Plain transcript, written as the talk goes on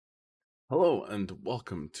Hello and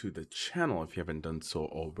welcome to the channel. If you haven't done so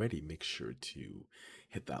already, make sure to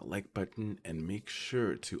hit that like button and make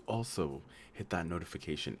sure to also hit that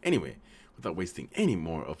notification. Anyway, without wasting any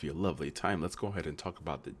more of your lovely time, let's go ahead and talk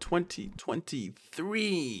about the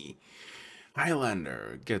 2023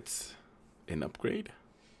 Highlander gets an upgrade.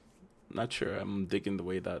 Not sure. I'm digging the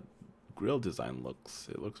way that grill design looks.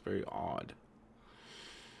 It looks very odd.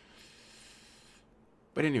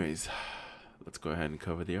 But anyways, let's go ahead and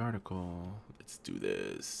cover the article. Let's do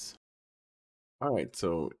this. All right,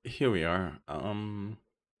 so here we are.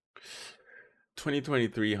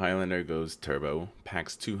 2023 Highlander goes turbo,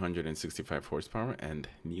 packs 265 horsepower and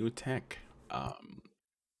new tech. Um,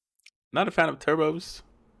 Not a fan of turbos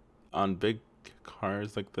on big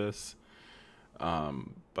cars like this,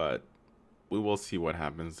 but we will see what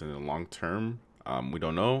happens in the long term. We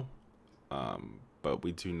don't know, but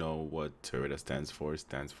we do know what Toyota stands for. It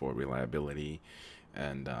stands for reliability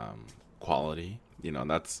and quality.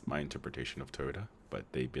 That's my interpretation of Toyota. But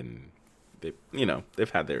they've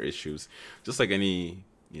had their issues, just like any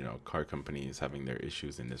car company is having their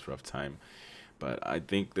issues in this rough time. But I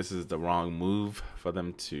think this is the wrong move for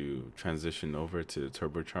them to transition over to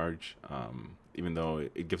turbocharge. Even though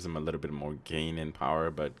it gives them a little bit more gain in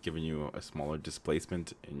power, but giving you a smaller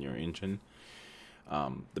displacement in your engine.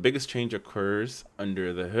 The biggest change occurs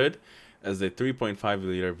under the hood as the 3.5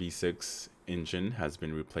 liter V6 engine has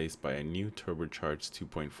been replaced by a new turbocharged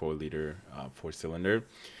 2.4 liter four cylinder.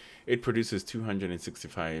 It produces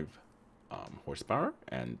 265 horsepower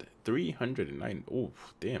and 309. Oh,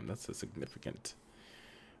 damn, that's a significant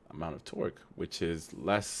amount of torque, which is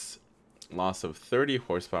less loss of 30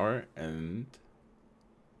 horsepower and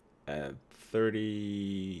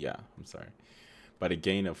 30. Yeah, I'm sorry, but a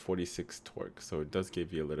gain of 46 torque. So it does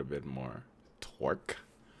give you a little bit more more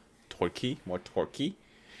torquey.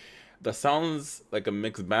 That sounds like a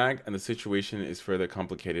mixed bag, and the situation is further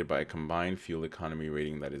complicated by a combined fuel economy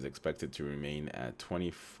rating that is expected to remain at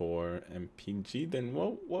 24 MPG. Then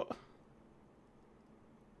what?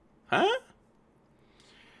 Huh?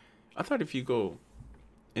 I thought if you go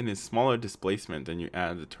in a smaller displacement and you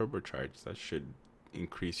add the turbocharge, that should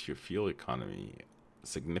increase your fuel economy a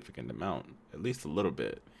significant amount, at least a little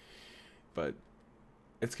bit. But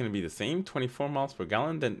it's going to be the same 24 miles per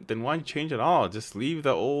gallon. Then why change at all? Just leave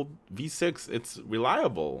the old V6. It's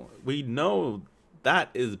reliable. We know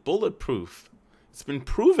that is bulletproof. It's been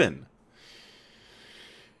proven.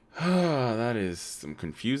 That is some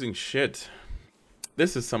confusing shit.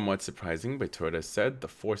 This is somewhat surprising, but Toyota said the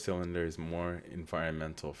four-cylinder is more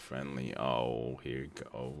environmental friendly. Oh, here you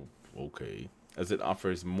go. Okay. As it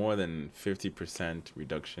offers more than 50%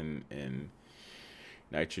 reduction in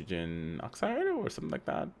nitrogen oxide or something like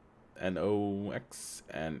that, NOx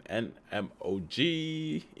and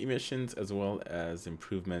NMOG emissions, as well as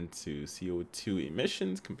improvement to CO2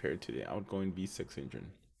 emissions compared to the outgoing V6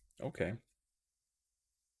 engine. Okay.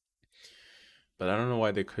 But I don't know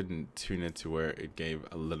why they couldn't tune it to where it gave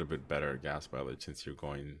a little bit better gas mileage,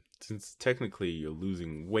 since technically you're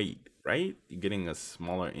losing weight, right? You're getting a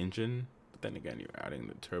smaller engine, but then again, you're adding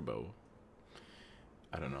the turbo.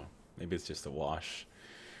 I don't know. Maybe it's just a wash.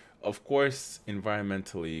 Of course,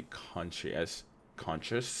 environmentally conscious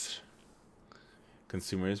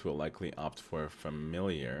consumers will likely opt for a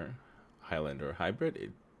familiar Highlander hybrid.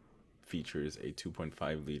 It features a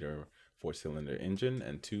 2.5 liter four-cylinder engine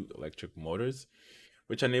and two electric motors,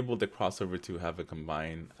 which enabled the crossover to have a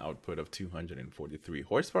combined output of 243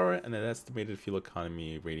 horsepower and an estimated fuel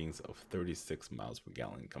economy ratings of 36 miles per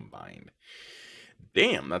gallon combined.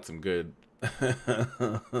 Damn, that's some good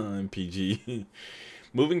MPG.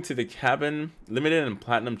 Moving to the cabin, limited and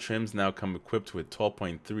platinum trims now come equipped with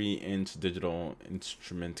 12.3-inch digital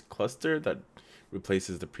instrument cluster that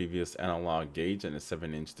replaces the previous analog gauge and a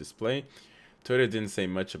 7-inch display. Toyota didn't say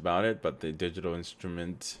much about it, but the digital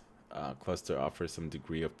instrument cluster offers some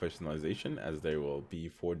degree of personalization, as there will be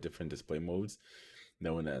 4 different display modes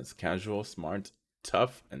known as casual, smart,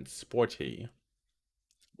 tough, and sporty.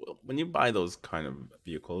 Well, when you buy those kind of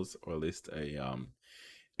vehicles, or at least a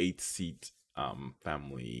 8-seat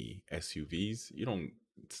family SUVs,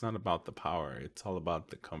 it's not about the power, it's all about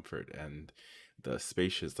the comfort and the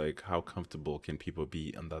spacious, like how comfortable can people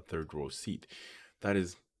be on that third row seat. That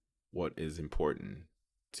is what is important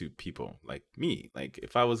to people like me. Like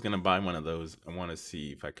if I was gonna buy one of those, I want to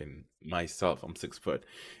see if I can myself, I'm 6 foot,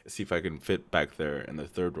 see if I can fit back there in the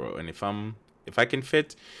third row. And if I can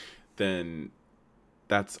fit, then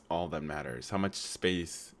that's all that matters. How much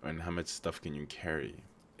space and how much stuff can you carry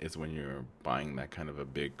is when you're buying that kind of a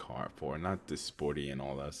big car for, not this sporty and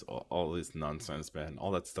all this nonsense, man. All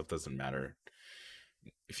that stuff doesn't matter.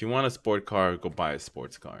 If you want a sport car, go buy a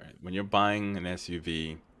sports car. When you're buying an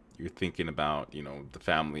SUV, you're thinking about, the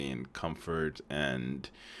family and comfort and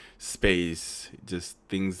space, just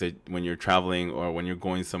things that when you're traveling or when you're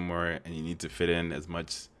going somewhere and you need to fit in as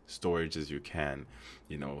much storage as you can,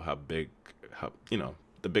 how big,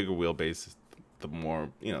 the bigger wheelbase, the more,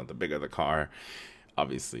 the bigger the car,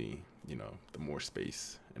 obviously, the more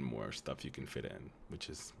space and more stuff you can fit in, which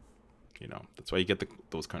is, that's why you get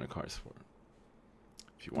those kind of cars for.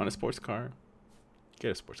 If you want a sports car,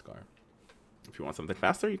 get a sports car. If you want something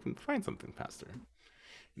faster, you can find something faster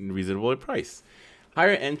in reasonable price.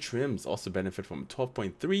 Higher end trims also benefit from a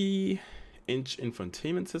 12.3-inch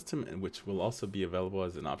infotainment system, and which will also be available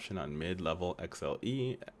as an option on mid-level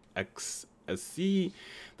XLE, XSC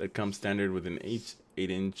that comes standard with an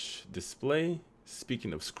 8-inch display.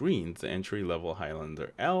 Speaking of screens, the entry-level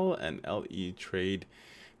Highlander L and LE trade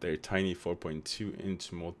their tiny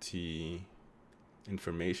 4.2-inch multi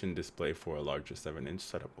information display for a larger 7-inch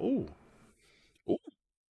setup. Oh,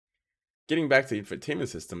 getting back to the infotainment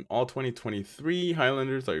system, all 2023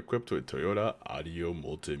 Highlanders are equipped with Toyota Audio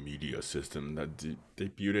Multimedia System that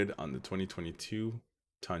debuted on the 2022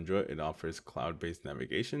 Tundra. It offers cloud-based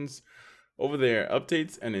navigations, over-the-air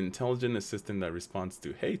updates, and an intelligent assistant that responds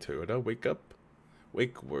to "Hey Toyota, wake up,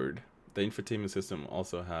 wake word." The infotainment system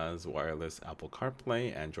also has wireless Apple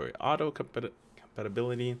CarPlay, Android Auto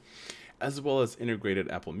compatibility, as well as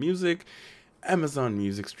integrated Apple Music, Amazon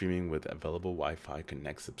Music streaming with available Wi-Fi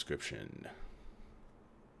Connect subscription.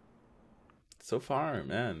 So far,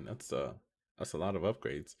 man, that's a lot of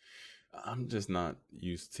upgrades. I'm just not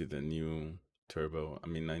used to the new turbo. I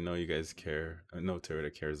mean, I know you guys care. I know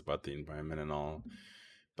Toyota cares about the environment and all,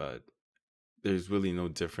 but there's really no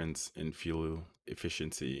difference in fuel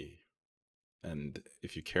efficiency. And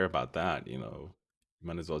if you care about that, you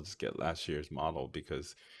might as well just get last year's model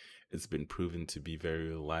because it's been proven to be very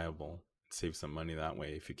reliable. Save some money that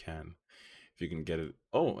way if you can. If you can get it.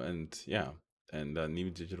 Oh, and yeah, and a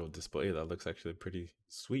new digital display that looks actually pretty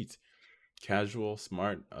sweet. Casual,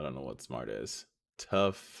 smart. I don't know what smart is.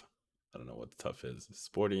 Tough. I don't know what tough is.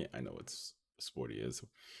 Sporty. I know what sporty is.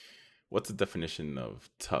 What's the definition of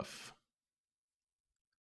tough?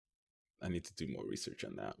 I need to do more research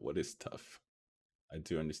on that. What is tough? I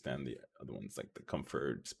do understand the other ones like the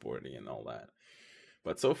comfort, sporty, and all that.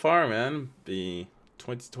 But so far, man, the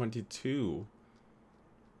 2022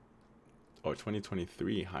 or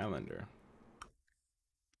 2023 Highlander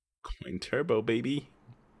going turbo, baby.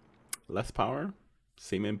 Less power,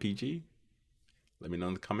 same MPG. Let me know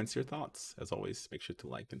in the comments your thoughts. As always, make sure to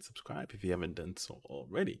like and subscribe if you haven't done so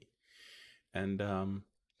already. And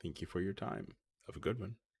thank you for your time. Have a good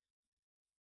one.